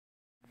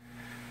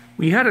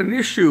We had an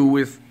issue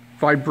with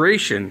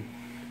vibration,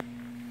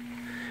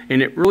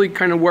 and it really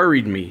kind of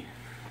worried me.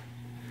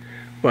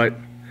 But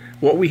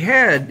what we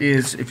had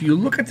is, if you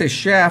look at the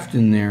shaft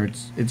in there,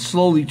 it's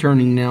slowly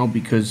turning now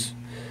because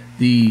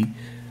the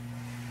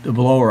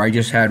blower I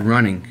just had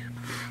running.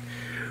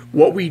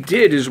 What we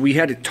did is we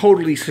had it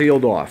totally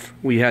sealed off.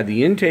 We had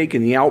the intake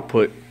and the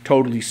output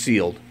totally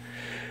sealed.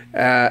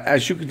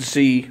 As you can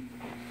see,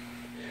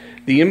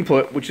 the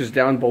input, which is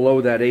down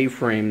below that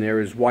A-frame there,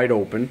 is wide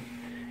open.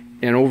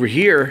 And over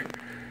here,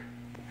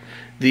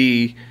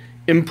 the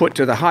input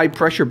to the high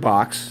pressure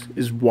box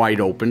is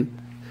wide open.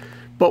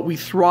 But we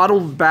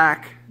throttled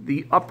back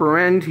the upper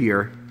end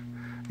here,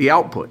 the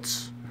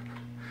outputs.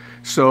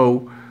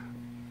 So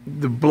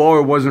the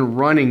blower wasn't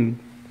running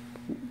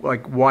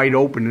like wide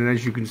open, and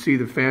as you can see,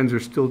 the fans are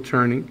still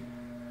turning.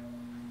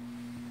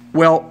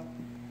 Well,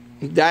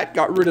 that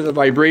got rid of the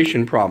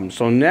vibration problem.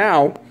 So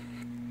now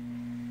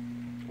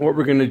what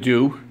we're going to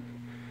do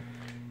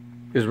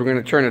is we're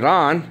going to turn it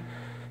on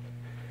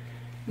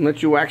and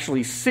let you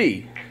actually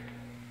see.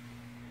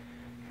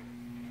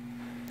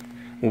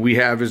 What we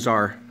have is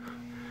our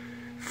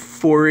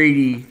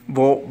 480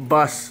 volt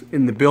bus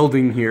in the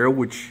building here,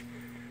 which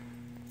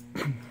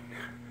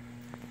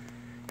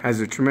has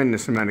a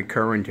tremendous amount of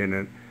current in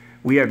it.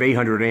 We have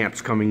 800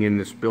 amps coming in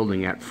this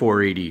building at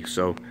 480,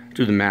 so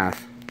do the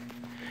math.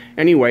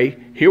 Anyway,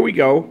 here we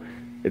go.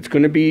 It's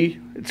going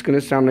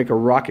to sound like a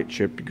rocket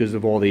ship because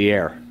of all the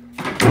air.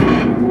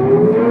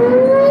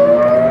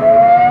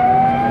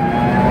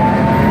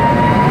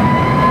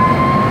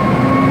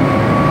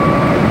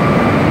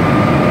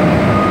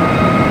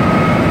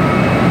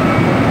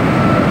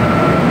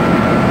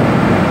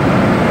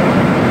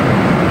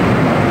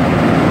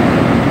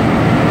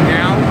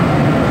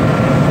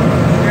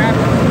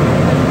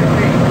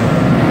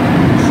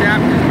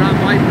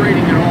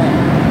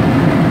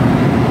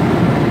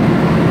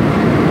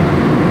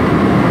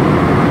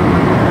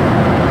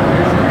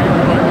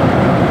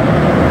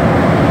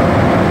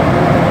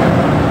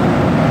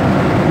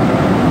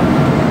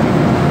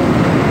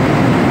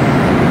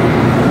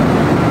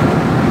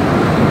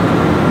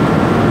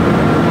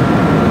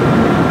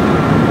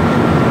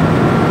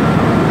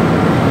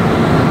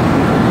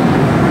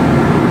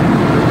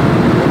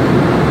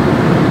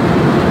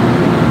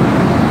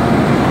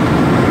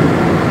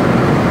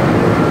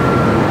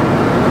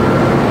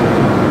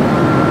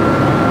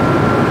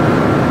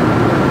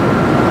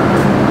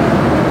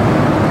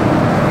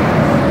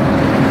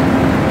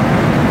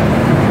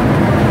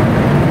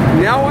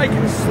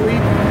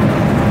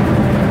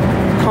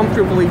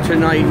 Comfortably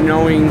tonight,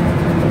 knowing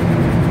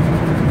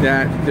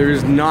that there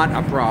is not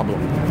a problem.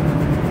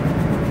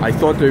 I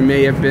thought there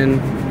may have been,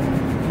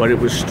 but it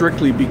was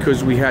strictly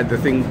because we had the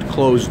thing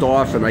closed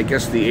off, and I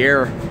guess the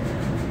air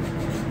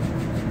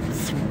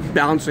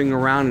bouncing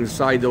around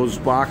inside those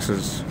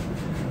boxes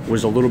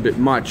was a little bit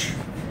much,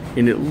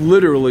 and it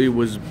literally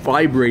was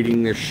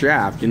vibrating the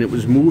shaft, and it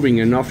was moving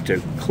enough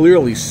to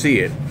clearly see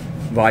it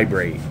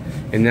vibrate,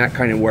 and that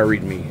kind of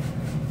worried me.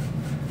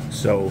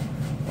 So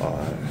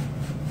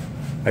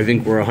I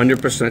think we're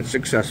 100%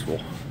 successful.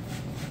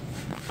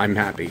 I'm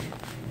happy.